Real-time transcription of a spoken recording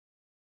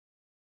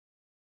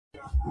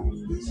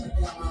Bitch,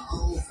 I got my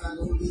own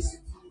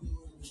foundation.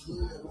 I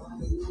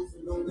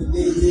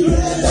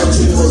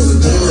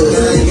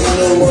ain't got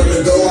nowhere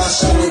to go. I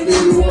shot a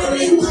nigga where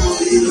they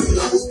would. Even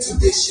though took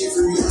this shit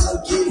from you, I'll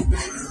get it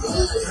back in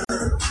blood.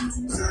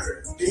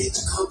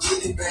 Bitch, come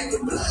get it back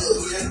in blood.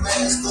 Yeah,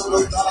 man, still no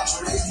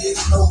doctrine. These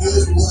niggas no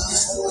good.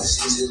 Niggas for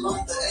shit just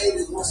like the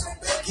 80s. Once I'm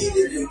back, get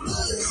it in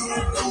blood.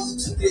 Even though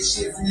took this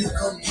shit from you,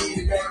 come get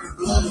it back in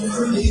blood.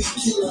 Nigga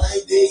killer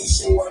ain't dead. You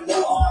say what no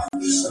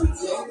R&B so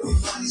yeah. We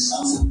money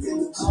shots up in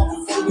the car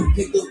before we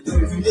pick up the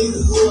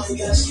nigga who ain't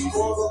got shit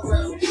going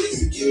around.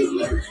 Bitch, get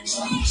alert.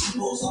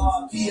 Both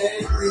RP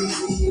ain't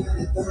crazy in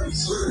the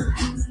 30s.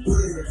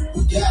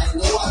 We got